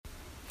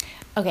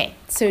Okay,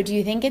 so do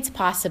you think it's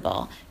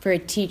possible for a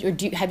teacher,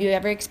 or have you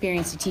ever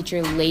experienced a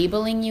teacher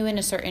labeling you in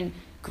a certain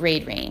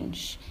grade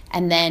range,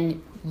 and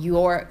then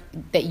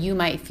that you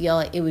might feel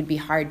it would be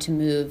hard to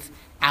move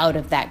out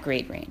of that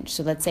grade range?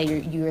 So let's say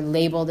you're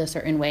labeled a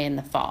certain way in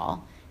the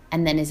fall,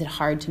 and then is it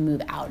hard to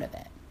move out of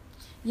it?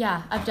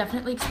 Yeah, I've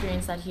definitely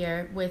experienced that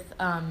here with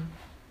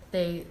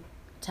they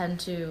tend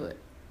to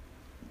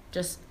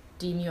just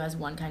deem you as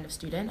one kind of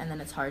student, and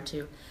then it's hard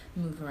to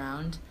move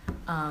around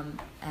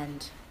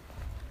and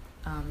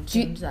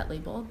change that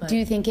label. But Do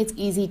you think it's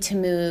easy to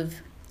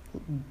move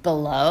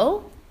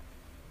below,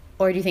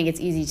 or do you think it's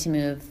easy to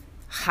move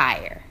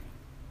higher?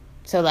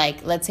 So,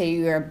 like, let's say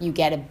you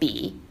get a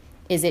B.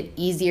 Is it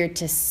easier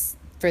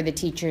for the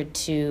teacher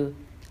to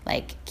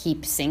like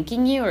keep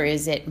sinking you, or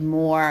is it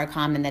more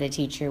common that a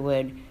teacher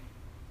would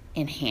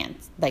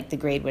enhance, like the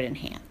grade would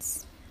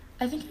enhance?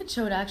 I think it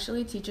showed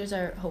actually. Teachers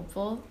are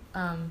hopeful,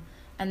 and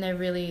they're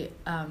really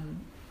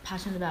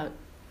passionate about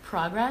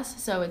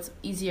progress, so it's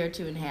easier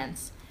to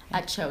enhance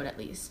at Chode at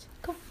least.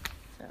 Cool.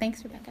 So,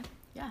 Thanks, Rebecca.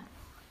 yeah.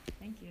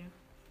 Thank you.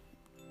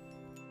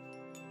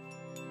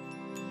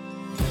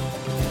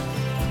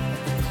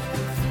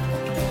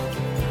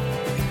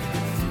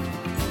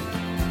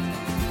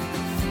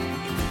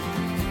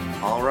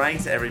 All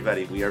right,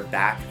 everybody, we are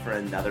back for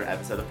another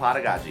episode of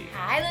Podagogy.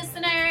 Hi,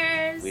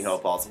 listeners. We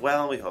hope all's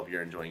well. We hope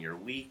you're enjoying your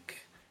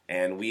week.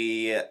 And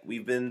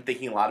we've been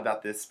thinking a lot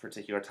about this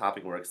particular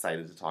topic, and we're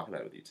excited to talk about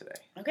it with you today.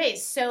 Okay,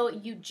 so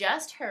you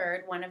just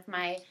heard one of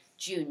my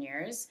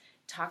juniors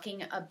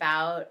talking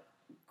about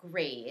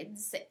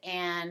grades,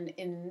 and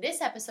in this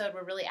episode,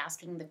 we're really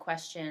asking the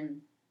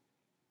question,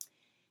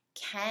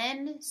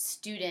 can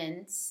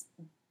students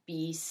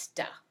be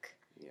stuck?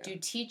 Yeah. Do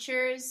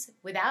teachers,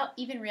 without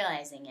even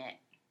realizing it,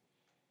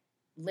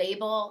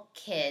 label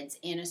kids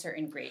in a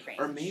certain grade range?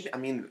 Or maybe, I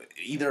mean,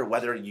 either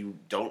whether you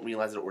don't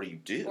realize it or you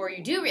do. Or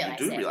you do realize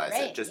it. You do realize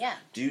right, it. Just, yeah.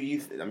 do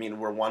you, I mean,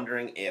 we're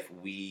wondering if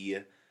we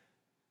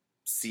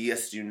see a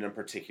student in a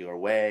particular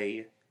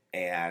way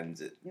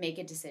and make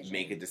a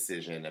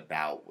decision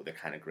about the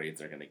kind of grades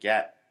they're going to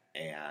get,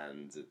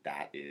 and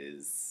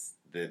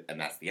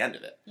that's the end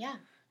of it. Yeah.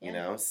 You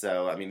know?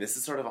 So, I mean, this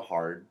is sort of a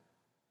hard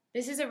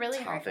This is a really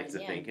hard topic one,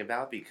 to think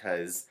about,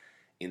 because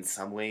in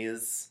some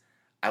ways,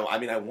 I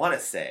mean, I want to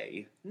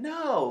say,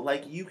 no,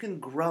 like, you can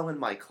grow in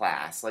my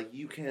class. Like,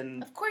 you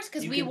can... Of course,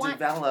 because you we can want...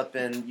 develop,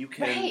 and you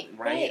can...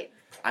 Right.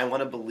 I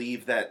want to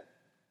believe that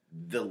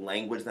the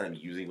language that I'm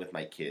using with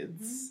my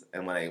kids,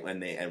 and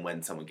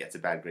when someone gets a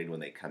bad grade, when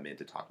they come in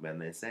to talk about it,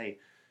 and they say,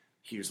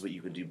 here's what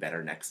you can do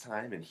better next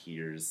time, and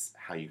here's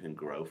how you can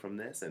grow from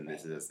this, and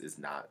this is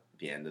not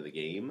the end of the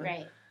game.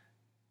 Right.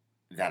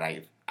 That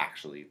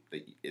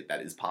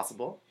is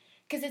possible.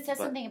 Because it says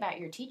something about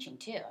your teaching,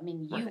 too. I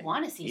mean, you Right.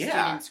 want to see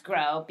Yeah. students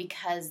grow,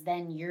 because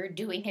then you're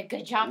doing a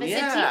good job as a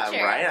Yeah,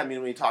 teacher. right? I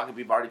mean, we've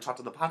already talked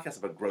on the podcast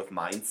about growth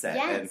mindset.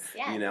 Yes, and,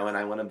 yes. you know, and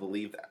I want to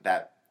believe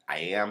that I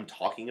am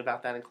talking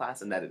about that in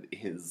class, and that it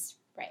is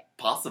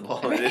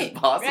possible. Right. It is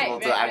possible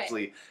Right, to right.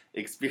 actually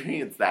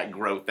experience that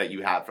growth that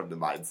you have from the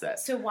mindset.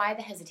 So why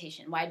the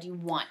hesitation? Why do you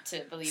want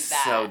to believe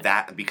that? So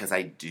because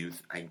I do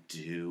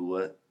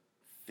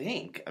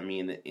think, I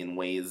mean, in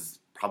ways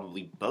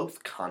probably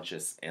both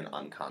conscious and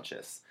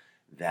unconscious,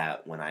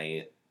 that when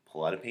I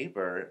pull out a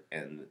paper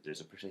and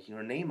there's a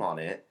particular name on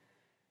it,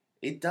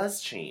 it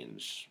does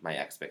change my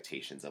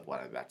expectations of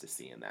what I'm about to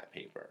see in that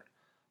paper.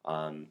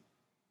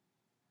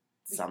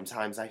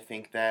 Sometimes I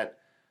think that,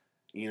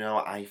 you know,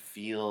 I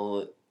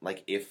feel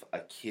like if a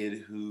kid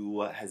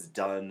who's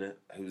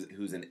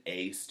an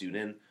A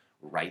student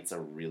writes a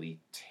really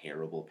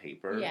terrible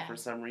paper for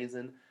some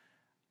reason,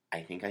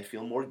 I think I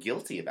feel more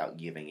guilty about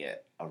giving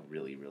it a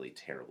really, really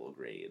terrible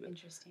grade.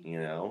 Interesting. You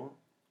know?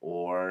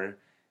 Or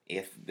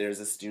if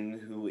there's a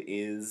student who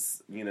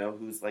is, you know,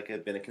 who's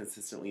been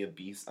consistently a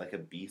B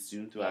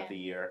student throughout the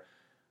year,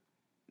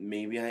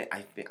 maybe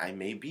I think I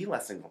may be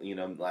less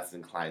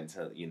inclined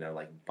to, you know,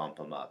 like, bump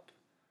them up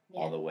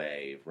all the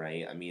way,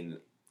 right? I mean,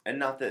 and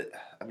not that,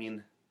 I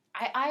mean...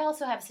 I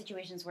also have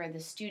situations where the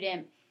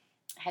student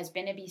has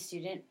been a B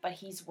student, but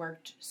he's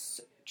worked,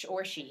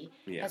 or she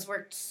has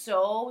worked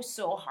so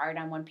hard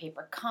on one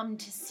paper, come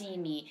to see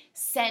me,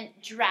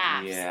 sent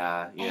drafts,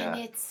 and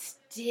it's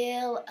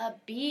still a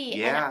B.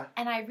 Yeah.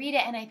 And I read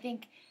it and I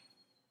think,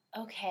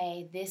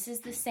 okay, this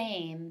is the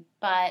same,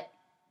 but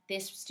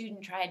this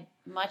student tried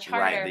much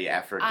harder. Right, the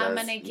effort I'm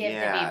does. going to give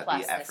the B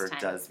plus the effort this time.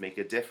 does make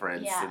a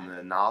difference Yeah. in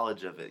the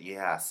knowledge of it.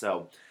 Yeah,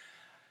 so,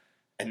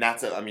 and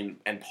that's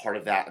and part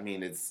of that, I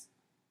mean,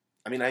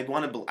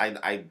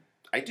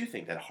 I do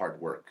think that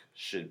hard work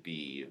should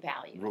be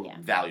valued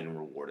and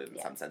rewarded in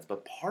some sense.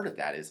 But part of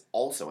that is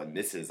also, and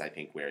this is, I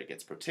think, where it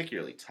gets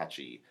particularly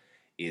touchy,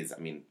 is, I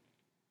mean,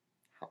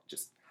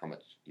 how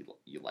much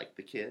you like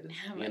the kid,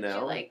 How much you know?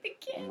 you like the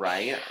kid.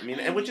 Right? I mean,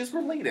 and which is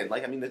related.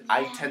 Like, I mean,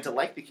 I tend to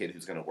like the kid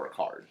who's going to work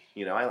hard.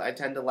 You know, I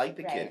tend to like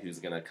the kid who's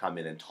going to come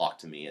in and talk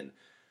to me, and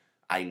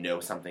I know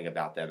something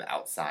about them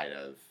outside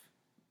of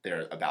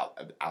their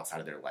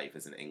life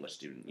as an English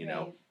student, you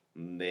know?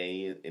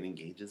 It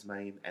engages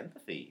my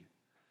empathy.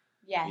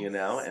 Yes, You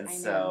know? And I know.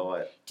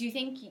 so... Do you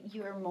think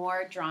you are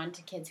more drawn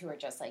to kids who are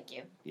just like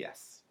you?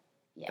 Yes.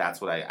 Yeah.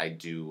 That's what I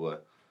do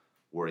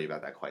worry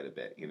about that quite a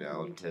bit, you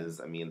know?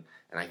 Because, I mean,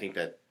 and I think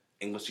that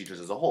English teachers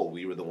as a whole,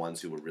 we were the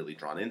ones who were really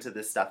drawn into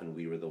this stuff, and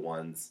we were the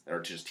ones, or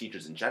just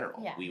teachers in general.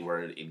 Yeah. We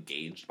were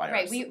engaged by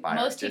right. our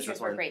Most teachers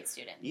were great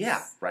students.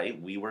 Yeah, right.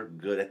 We were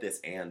good at this,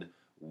 and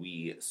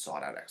we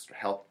sought out extra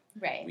help.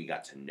 Right. We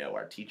got to know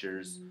our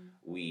teachers.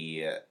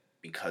 We,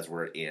 because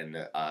we're in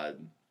a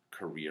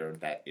career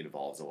that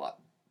involves a lot,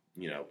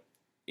 you know,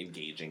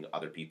 engaging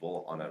other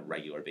people on a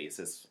regular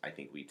basis, I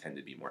think we tend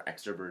to be more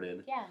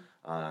extroverted. Yeah.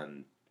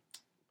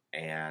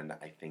 And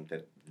I think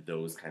that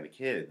those kind of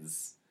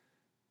kids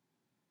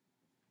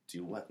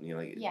do what, you know,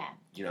 like,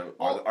 you know,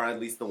 are at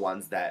least the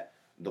ones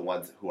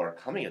who are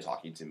coming and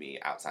talking to me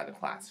outside of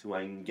class, who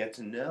I get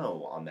to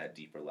know on that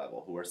deeper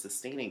level, who are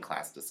sustaining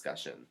class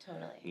discussion.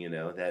 Totally. You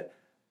know, that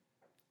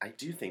I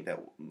do think that,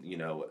 you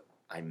know,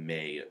 I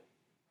may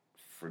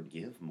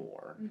forgive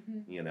more,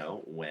 you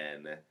know,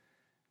 when,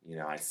 you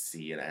know, I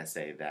see an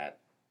essay that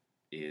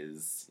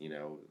is, you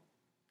know,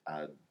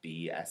 a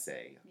B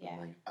essay. Yeah. I'm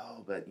like,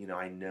 oh, but you know,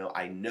 I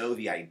know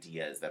the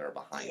ideas that are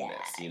behind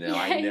this. You know,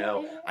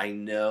 Yeah. I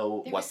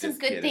know There what was some this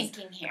good kid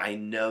thinking is. here. I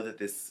know that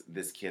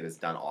this kid has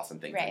done awesome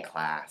things in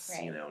class,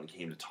 Right. you know, and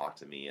came to talk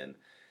to me and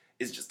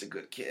is just a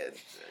good kid.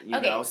 You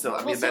Okay. know, so I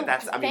Well, mean so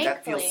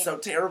that feels so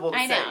terrible to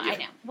say. I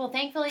know. Well,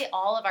 thankfully,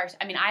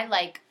 I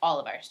like all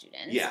of our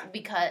students. Yeah.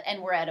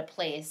 And we're at a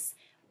place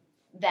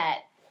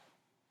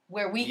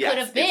where we Yes, could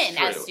have been it's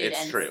true. as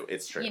students.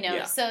 It's true. You know,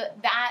 yeah. so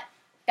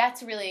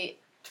that's really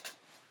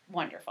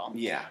wonderful.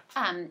 Yeah.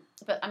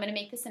 But I'm going to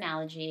make this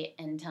analogy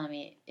and tell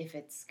me if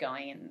it's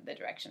going in the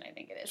direction I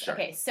think it is. Sure.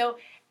 Okay, so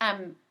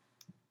I'm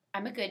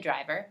a good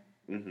driver.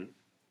 Mm-hmm.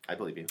 I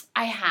believe you.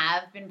 I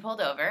have been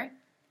pulled over.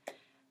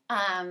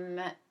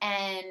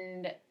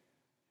 And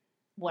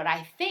what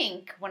I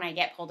think when I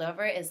get pulled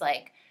over is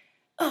like,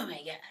 oh my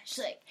gosh,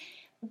 like,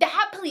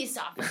 that police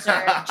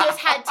officer just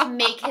had to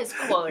make his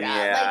quota.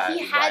 Yeah, like,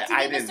 he had to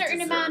I give a didn't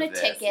certain amount of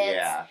deserve this. tickets.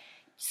 Yeah.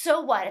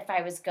 So what if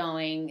I was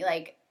going,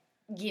 like,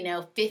 you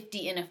know,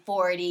 50 and a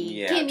 40?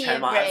 Yeah, Give me 10 a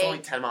miles. break. It's only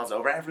 10 miles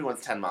over.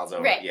 Everyone's 10 miles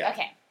over. Right, Yeah.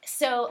 okay.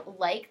 So,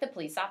 like the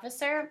police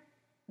officer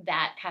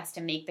that has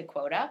to make the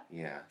quota,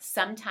 Yeah.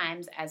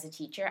 sometimes as a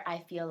teacher, I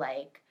feel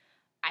like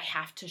I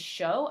have to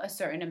show a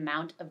certain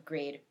amount of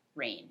grade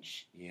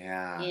range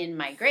Yeah. in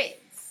my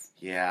grades.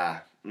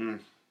 Yeah.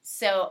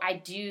 So I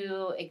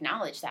do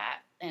acknowledge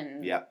that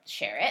and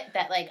share it,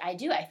 that, like, I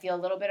feel a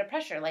little bit of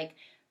pressure. Like,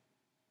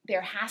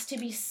 there has to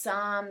be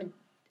some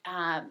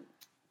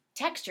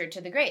texture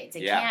to the grades.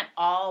 It can't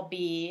all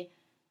be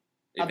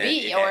a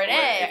B or an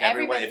A.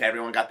 If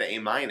everyone got the A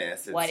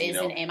minus, what is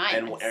an A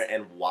minus?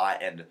 And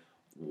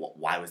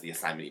why was the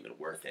assignment even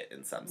worth it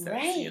in some sense?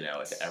 Right. You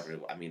know, if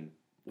everyone, I mean,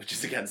 which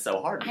is again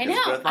so hard because I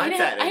know, growth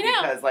mindset, I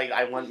know. because like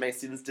I want my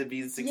students to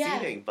be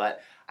succeeding,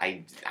 but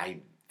I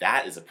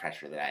that is a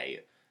pressure that I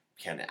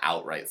can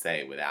outright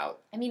say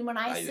without. I mean, when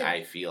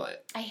I feel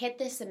it. I hit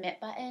the submit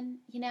button,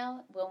 you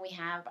know, when we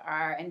have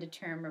our end of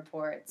term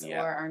reports or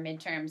our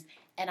midterms,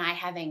 and I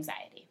have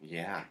anxiety.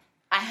 Yeah.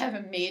 I have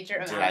a major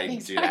amount of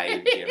anxiety. Did I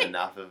give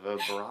enough of a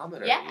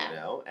barometer? Yeah. You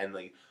know,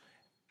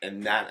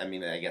 and that, I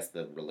mean, I guess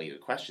the related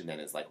question then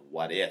is like,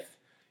 what if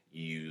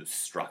you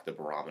struck the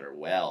barometer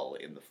well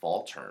in the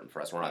fall term?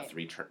 For us, we're on a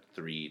three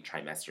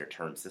trimester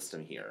term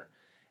system here,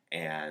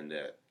 and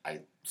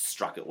I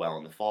struck it well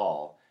in the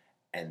fall,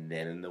 and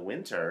then in the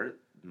winter,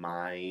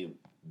 my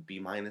B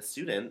minus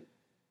student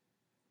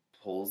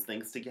pulls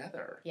things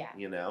together. Yeah,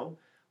 you know.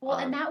 Well,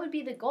 and that would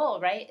be the goal,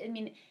 right? I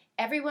mean,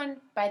 everyone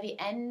by the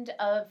end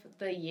of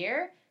the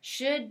year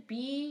should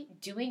be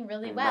doing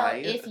really well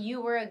if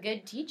you were a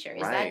good teacher.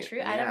 Is that true?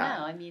 Yeah. I don't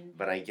know. I mean,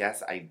 but I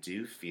guess I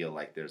do feel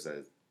like there's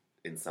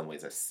in some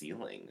ways, a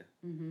ceiling,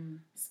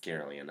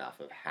 scarily enough,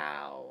 of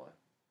how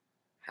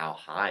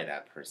high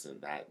that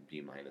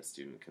B minus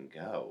student can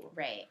go.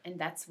 Right, and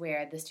that's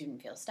where the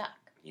student feels stuck.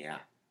 Yeah.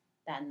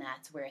 Then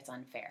that's where it's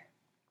unfair.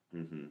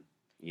 Mm-hmm.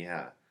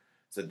 Yeah.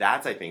 So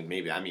that's, I think,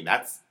 maybe, I mean,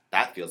 that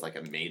feels like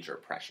a major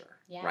pressure,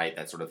 right?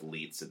 That sort of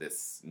leads to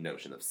this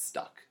notion of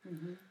stuck.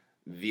 Mm-hmm.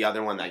 The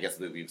other one, I guess,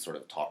 that we've sort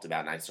of talked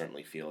about, and I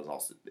certainly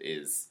feel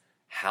is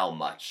how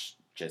much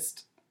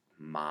just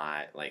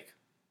my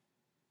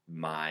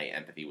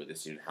empathy with the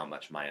student, how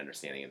much my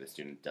understanding of the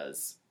student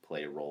does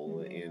play a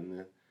role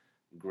in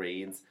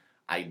grades.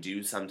 I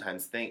do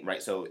sometimes think,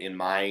 right, so in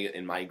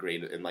my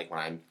grade, and like when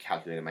I'm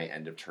calculating my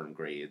end of term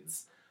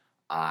grades,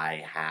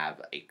 I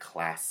have a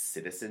class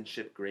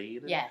citizenship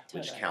grade,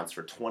 which counts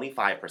for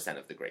 25%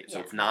 of the grade. So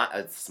it's not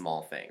a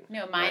small thing.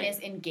 No, mine is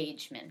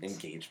engagement.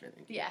 Engagement,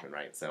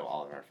 right? So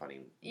all of our funny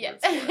words Yeah.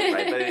 for it,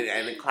 right? But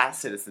and the class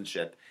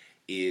citizenship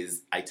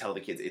is, I tell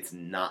the kids,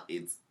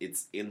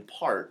 it's in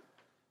part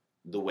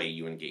the way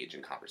you engage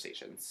in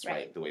conversations,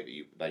 right? The way that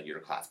you, like your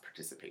class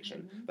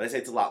participation. But I say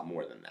it's a lot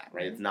more than that,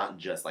 right? It's not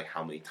just like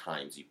how many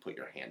times you put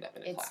your hand up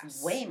in a class.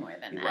 It's way more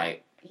than that.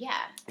 Right. Yeah.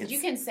 Because you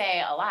can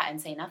say a lot and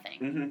say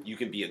nothing. You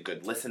can be a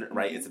good listener,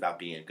 right? It's about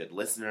being a good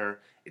listener.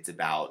 It's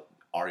about,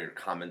 are your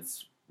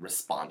comments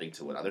responding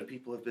to what other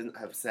people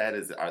have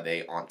said? Are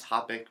they on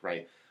topic,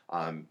 right?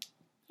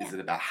 Is it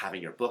about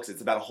having your books?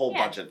 It's about a whole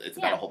bunch of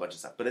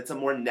stuff, but it's a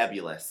more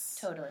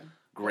nebulous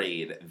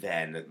grade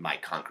than my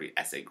concrete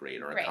essay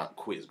grade or a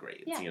quiz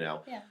grades. You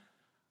know,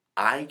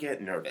 I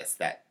get nervous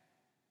that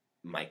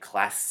my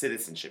class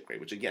citizenship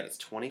grade, which again is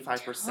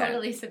 25%,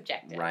 totally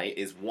subjective, right?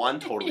 Is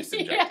totally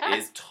subjective.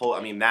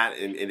 I mean that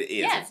it is.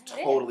 Yeah, it's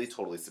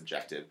totally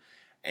subjective,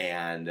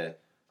 and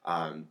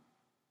I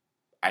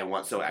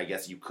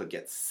guess you could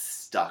get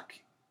stuck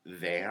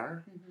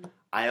there. Mm-hmm.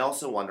 I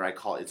also wonder.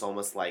 It's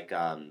almost like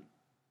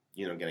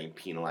getting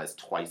penalized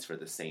twice for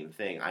the same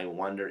thing. I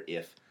wonder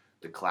if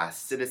the class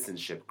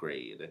citizenship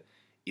grade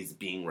is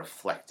being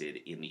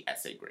reflected in the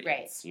essay grades.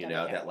 Right. You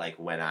know, that like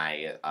when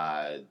I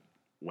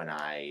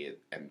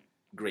am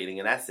grading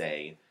an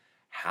essay,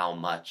 how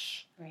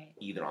much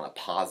either on a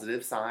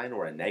positive side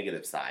or a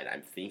negative side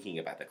I'm thinking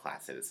about the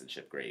class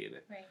citizenship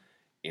grade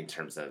in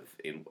terms of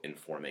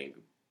informing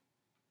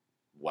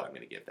what I'm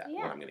going to give that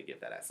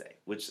essay,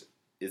 which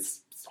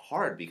is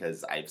hard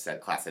because I've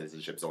said class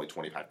citizenship is only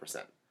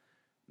 25%.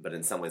 But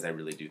in some ways, I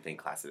really do think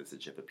class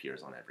citizenship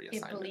appears on every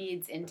assignment. It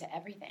bleeds into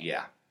everything.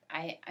 Yeah.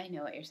 I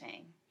know what you're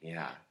saying.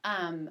 Yeah.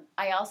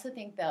 I also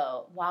think,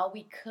 though, while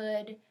we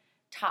could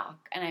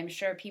talk, and I'm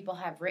sure people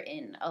have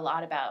written a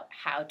lot about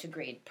how to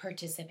grade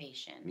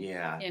participation,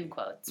 in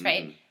quotes,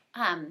 right?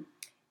 And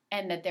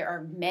that there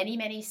are many,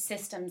 many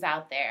systems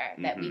out there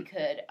that we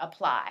could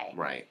apply.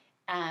 Right.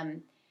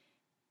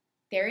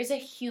 There is a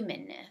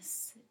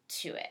humanness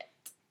to it.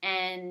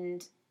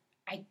 And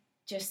I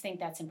just think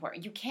that's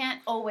important. You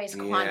can't always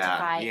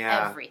quantify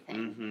everything,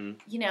 mm-hmm.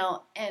 you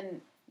know,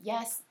 and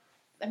yes,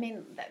 I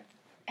mean,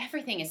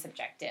 everything is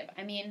subjective.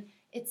 I mean,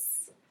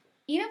 it's,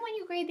 even when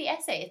you grade the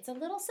essay, it's a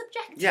little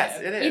subjective. Yes,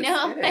 it is. You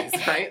know? It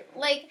is, right?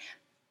 Like,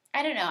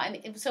 I don't know. I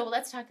mean, so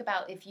let's talk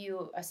about if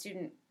a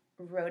student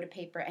wrote a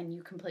paper and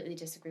you completely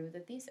disagree with the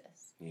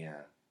thesis.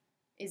 Yeah.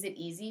 Is it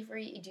easy for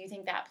you? Do you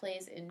think that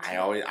plays into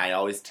I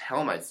always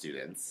tell my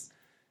students,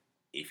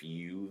 if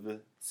you've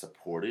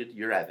supported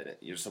your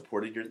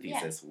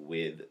thesis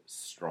with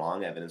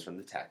strong evidence from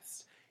the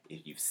text,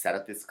 if you've set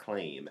up this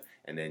claim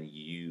and then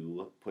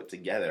you put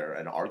together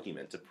an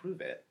argument to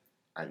prove it,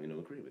 I'm going to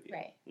agree with you.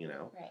 Right. You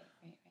know? Right.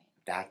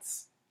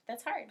 That's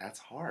hard. That's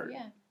hard.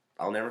 Yeah.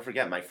 I'll never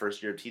forget my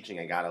first year of teaching.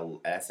 I got an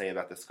essay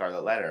about the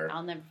Scarlet Letter.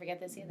 I'll never forget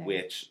this either.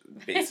 Which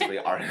basically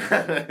not our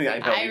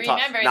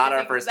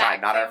first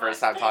time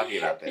talking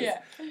about this.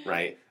 Yeah.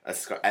 Right? An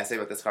essay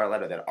about the Scarlet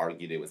Letter that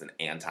argued it was an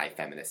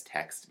anti-feminist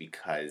text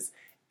because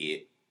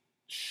it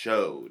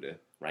showed,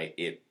 right?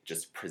 It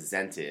just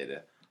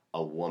presented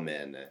a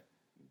woman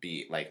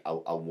being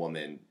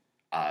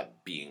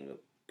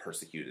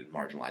persecuted,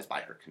 marginalized by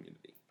her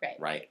community. Right.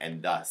 Right?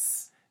 And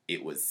thus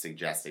it was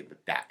suggesting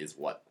that is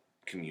what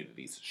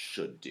communities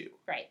should do.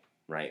 Right.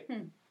 Right?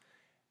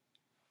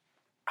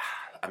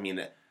 I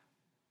mean,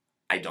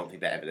 I don't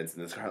think the evidence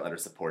in the Scarlet Letter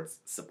supports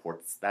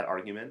that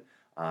argument.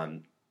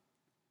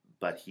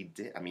 But he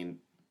did,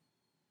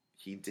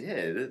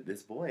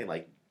 this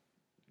boy,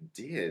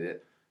 did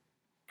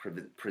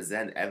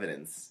present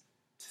evidence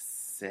to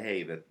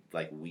say that,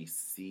 we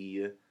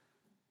see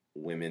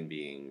women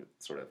being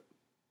sort of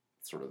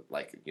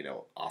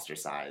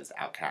ostracized,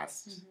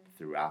 outcast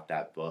throughout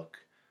that book,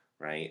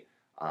 right?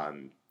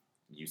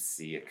 You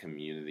see a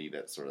community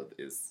that sort of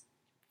is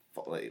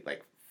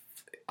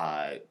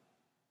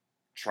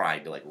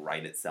trying to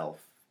write itself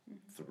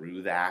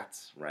through that,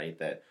 right?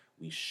 That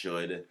we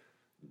should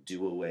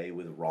do away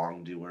with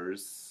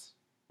wrongdoers,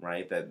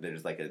 right? That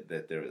there's that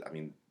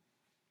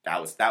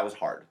was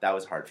hard. That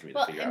was hard for me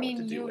to figure out what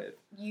to do with.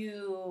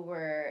 You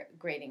were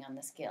grading on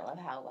the scale of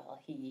how well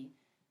he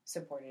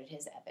supported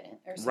his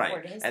evidence or right,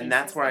 supported his and thesis.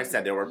 That's where I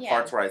said there were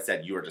parts where I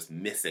said you were just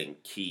missing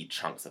key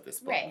chunks of this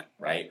book,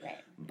 right?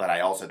 But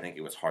I also think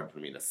it was hard for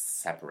me to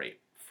separate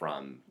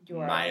from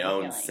my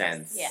own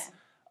sense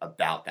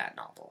about that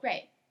novel,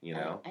 right? You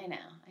know, I know.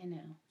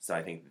 So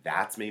I think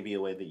that's maybe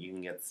a way that you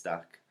can get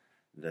stuck.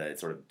 The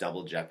sort of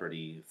double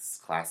jeopardy,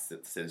 class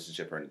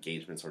citizenship or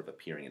engagement sort of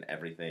appearing in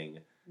everything.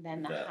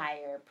 Then the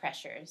higher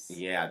pressures.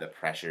 Yeah, the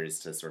pressures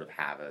to sort of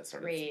have a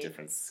sort of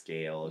different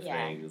scale of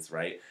things,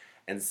 right?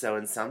 And so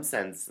in some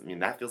sense,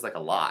 that feels like a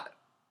lot.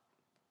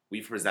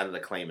 We've presented a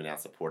claim and now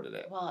supported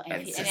it. Well, and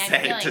I'm feeling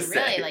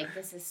really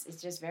this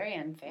is just very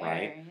unfair.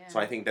 Right? Yeah. So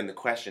I think then the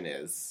question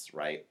is,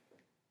 right,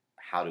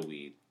 how do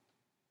we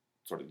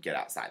sort of get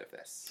outside of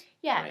this?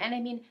 Yeah, right?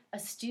 and a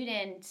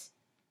student,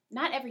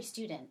 not every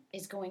student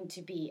is going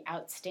to be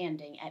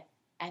outstanding at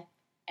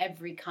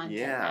every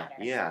content matter.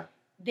 Yeah.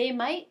 They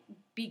might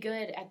be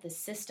good at the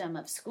system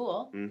of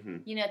school. Mm-hmm.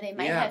 They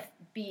might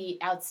be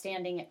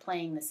outstanding at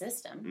playing the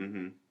system.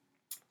 Mm-hmm.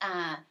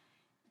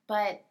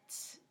 But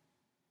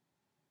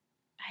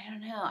I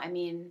don't know. I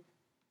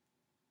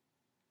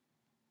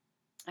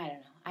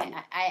don't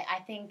know.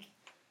 I think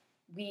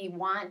we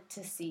want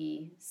to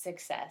see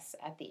success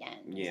at the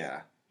end.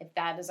 Yeah. If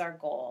that is our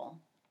goal,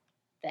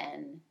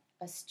 then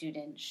a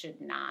student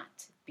should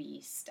not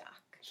be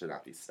stuck. should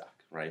not be stuck,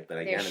 right? But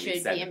There again, we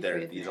should said be that there are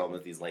these improvement.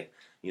 almost these like,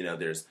 you know,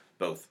 there's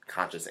both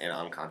conscious and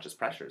unconscious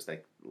pressures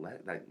that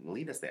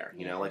lead us there.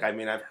 You know, like I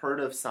mean, I've heard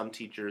of some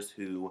teachers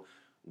who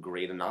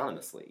grade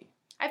anonymously.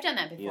 I've done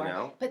that before. You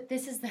know? But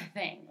this is the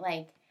thing.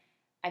 Like,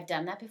 I've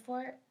done that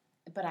before,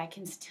 but I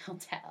can still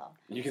tell.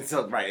 You can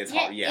still It's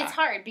hard. Yeah, It's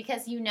hard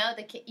because you know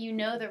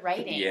the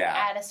writing.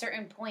 Yeah. At a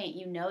certain point,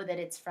 you know that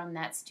it's from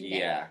that student.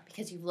 Yeah.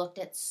 Because you've looked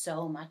at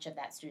so much of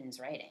that student's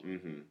writing.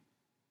 Mm-hmm.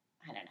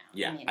 I don't know.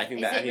 Yeah, I mean, I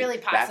think is that. it really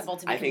possible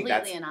to be completely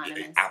that's,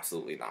 anonymous?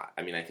 Absolutely not.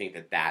 I mean, I think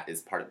that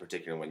is part of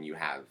particular when you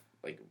have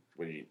like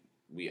when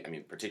I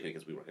mean, particularly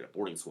because we work at a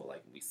boarding school,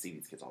 like we see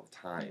these kids all the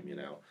time, Mm-hmm. you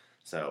know.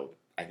 So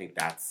I think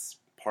that's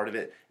part of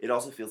it. It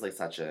also feels like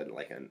such an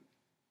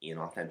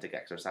inauthentic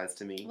exercise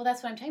to me. Well,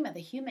 that's what I'm talking about, the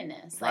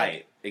humanness. Like,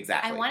 Right.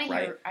 Exactly. I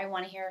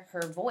want to hear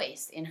her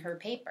voice in her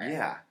paper.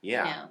 Yeah. You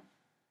know?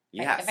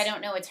 Yes. If I don't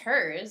know it's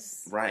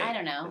hers, Right. I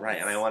don't know. Right.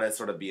 And I want to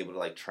sort of be able to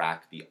like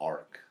track the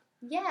arc.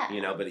 Yeah.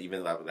 You know, but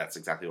even that's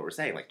exactly what we're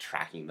saying. Like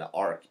tracking the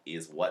arc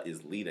is what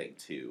is leading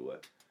to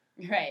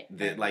Right.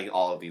 like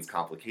all of these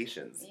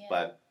complications. Yeah.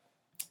 But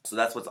so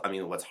that's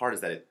what's hard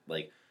is that it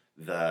like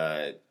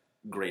the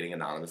grading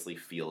anonymously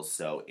feels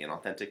so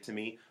inauthentic to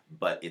me,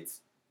 but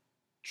it's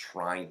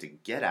trying to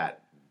get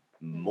at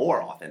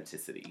more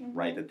authenticity, Mm-hmm.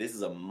 right? That this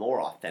is a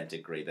more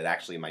authentic grade, that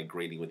actually my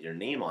grading with your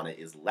name on it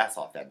is less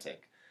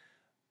authentic.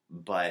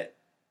 But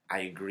I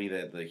agree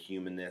that the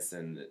humanness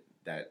and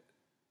that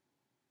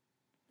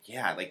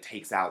like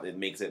takes out, it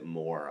makes it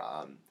more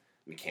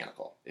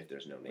mechanical if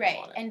there's no name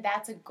on it. And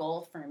that's a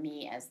goal for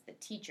me as the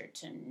teacher,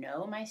 to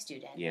know my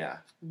student, Yeah.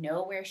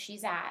 know where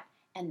she's at,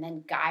 and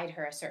then guide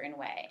her a certain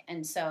way.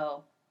 And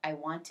so I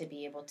want to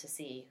be able to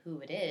see who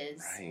it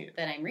is Right.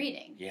 that I'm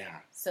reading, Yeah.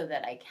 so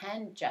that I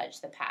can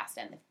judge the past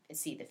and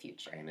see the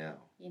future. I know.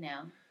 You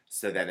know,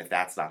 So then if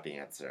that's not the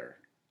answer,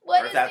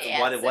 what or is if that's the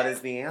answer? what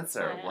is the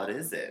answer? I know. What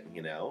is it?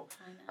 You know?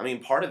 I know. I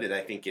mean, part of it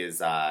I think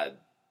is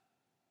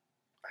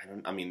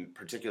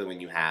particularly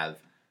when you have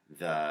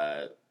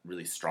the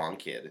really strong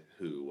kid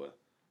who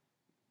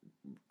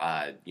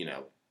you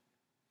know,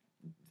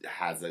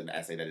 has an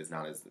essay that is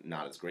not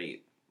as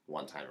great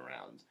one time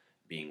around,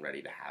 being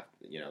ready to have,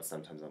 you know,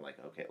 sometimes I'm like,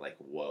 okay, like,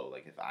 whoa,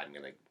 like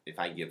if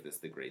I give this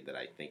the grade that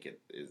I think it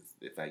is,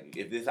 if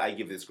I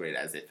give this grade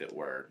as if it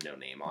were no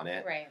name on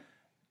it, Right.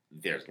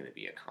 there's going to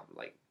be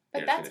But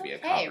there's that's going to be a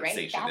okay, right?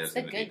 conversation. That's There's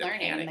the going to be good the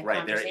learning, panic. the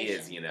Right, there conversation.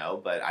 is, you know,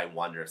 but I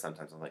wonder if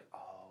sometimes I'm like, oh,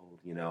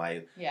 you know,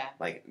 Yeah.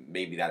 like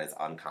maybe that is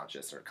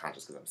unconscious or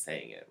conscious because I'm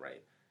saying it,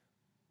 right?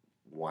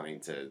 Wanting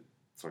to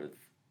sort of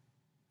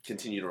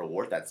continue to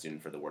reward that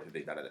student for the work that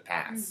they've done in the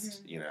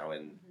past, you know,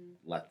 and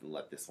let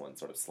this one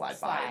sort of slide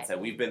by and say,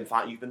 you've been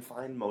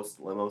fine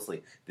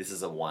mostly. This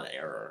is a one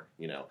error,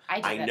 you know. I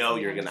do that know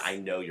you're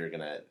sometimes.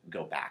 gonna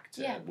go back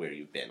to where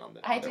you've been on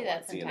the I other do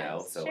that ones, you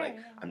know. sometimes. So Sure, like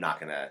yeah. I'm not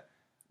gonna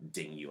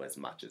ding you as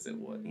much as it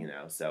would, you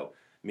know. So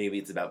maybe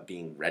it's about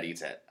being ready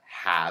to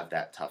have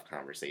that tough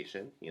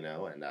conversation, you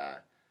know, and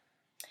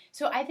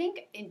So I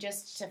think,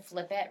 just to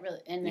flip it, really,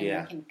 and then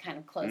Yeah. we can kind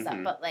of close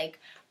up. But like,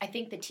 I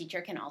think the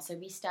teacher can also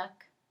be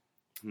stuck.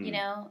 You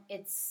know,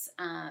 it's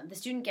the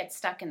student gets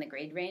stuck in the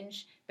grade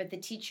range, but the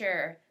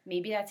teacher,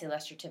 maybe that's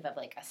illustrative of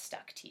like a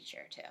stuck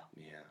teacher too.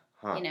 yeah,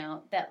 huh. You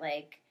know, that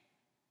like,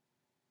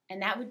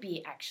 and that would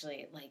be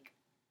actually like,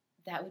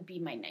 that would be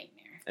my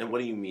nightmare. And what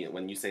do you mean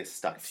when you say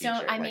stuck teacher?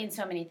 So I mean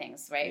so many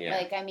things, right? Yeah.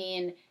 Like, I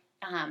mean,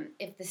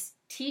 if this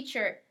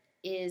teacher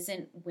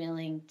isn't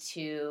willing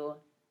to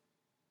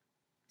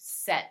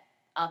set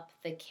up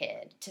the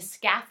kid, to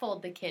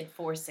scaffold the kid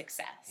for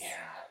success,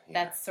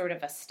 that's sort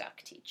of a stuck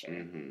teacher.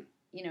 Mm-hmm.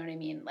 You know what I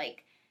mean?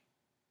 Like,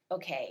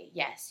 okay,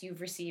 yes, you've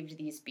received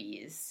these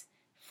B's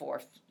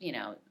for,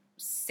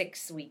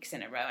 6 weeks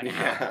in a row now.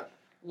 Yeah.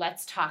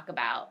 Let's talk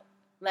about,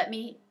 let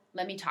me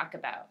talk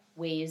about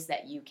ways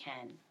that you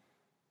can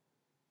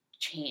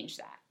change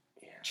that.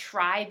 Yeah.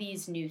 Try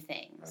these new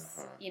things.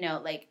 Uh-huh. You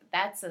know, like,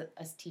 that's a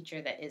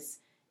teacher that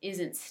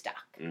isn't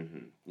stuck.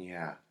 Mm-hmm.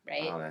 Yeah.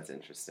 Right? Oh, that's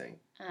interesting.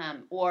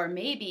 Or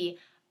maybe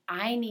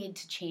I need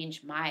to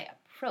change my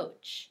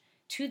approach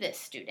to this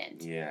student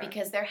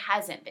because there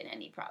hasn't been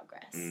any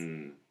progress.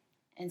 Mm.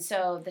 And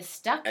so the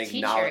stuck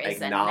teacher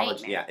is a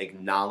nightmare. Yeah,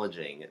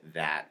 acknowledging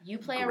that you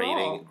play a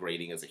role.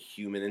 Grading is a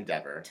human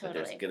endeavor. Totally.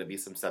 That there's going to be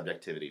some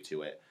subjectivity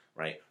to it,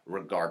 right?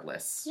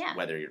 Regardless, Yeah.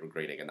 whether you're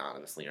grading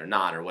anonymously or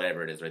not, or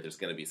whatever it is, right? There's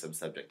going to be some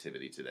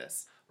subjectivity to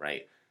this,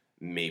 right?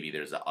 Maybe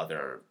there's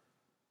other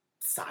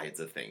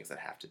sides of things that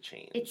have to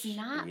change. It's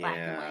not black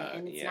and white,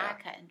 and it's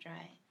not cut and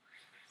dry.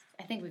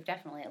 I think we've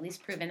definitely at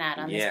least proven that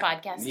on this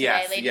podcast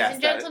today, ladies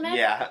and gentlemen.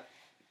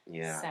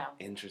 Yeah. So.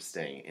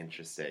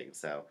 Interesting.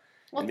 So,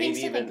 Well, and things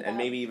maybe to think about. and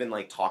maybe even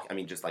like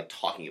just like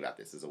talking about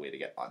this is a way to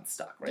get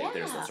unstuck, right? Yeah.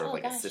 There's a sort of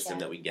like a gosh, system yeah.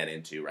 that we get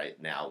into right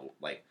now.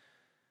 Like,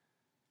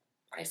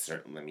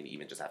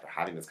 even just after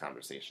having this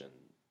conversation,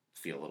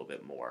 feel a little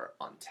bit more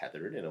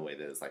untethered in a way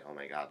that is like, oh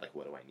my god, like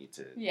what do I need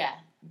to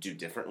do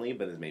differently?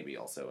 But is maybe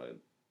also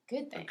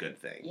Good thing. a good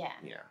thing. Yeah.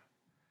 Yeah.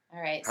 All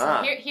right. So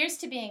Huh. here's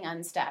to being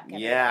unstuck.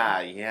 everyone.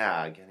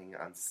 Yeah. Getting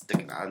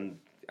unstuck.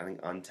 I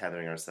think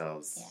untethering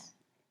ourselves. Yeah.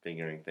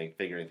 figuring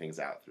things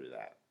out through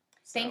that.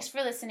 So, Thanks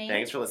for listening.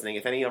 Thanks for listening.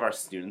 If any of our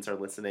students are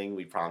listening,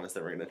 we promise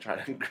that we're going to try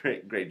to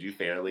grade you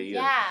fairly.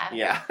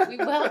 Yeah. And, We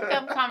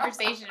welcome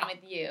conversation with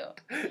you.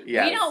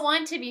 Yes. We don't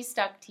want to be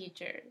stuck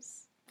teachers.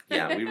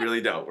 Yeah, we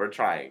really don't. We're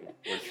trying.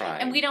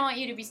 And we don't want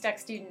you to be stuck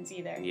students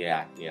either.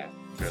 Yeah.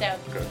 Growth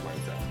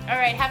mindset. All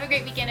right, have a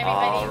great weekend,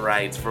 everybody. All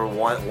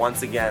right.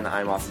 Once again,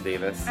 I'm Austin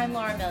Davis. I'm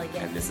Laura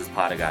Milligan. And this is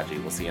Podagogy.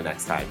 We'll see you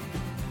next time.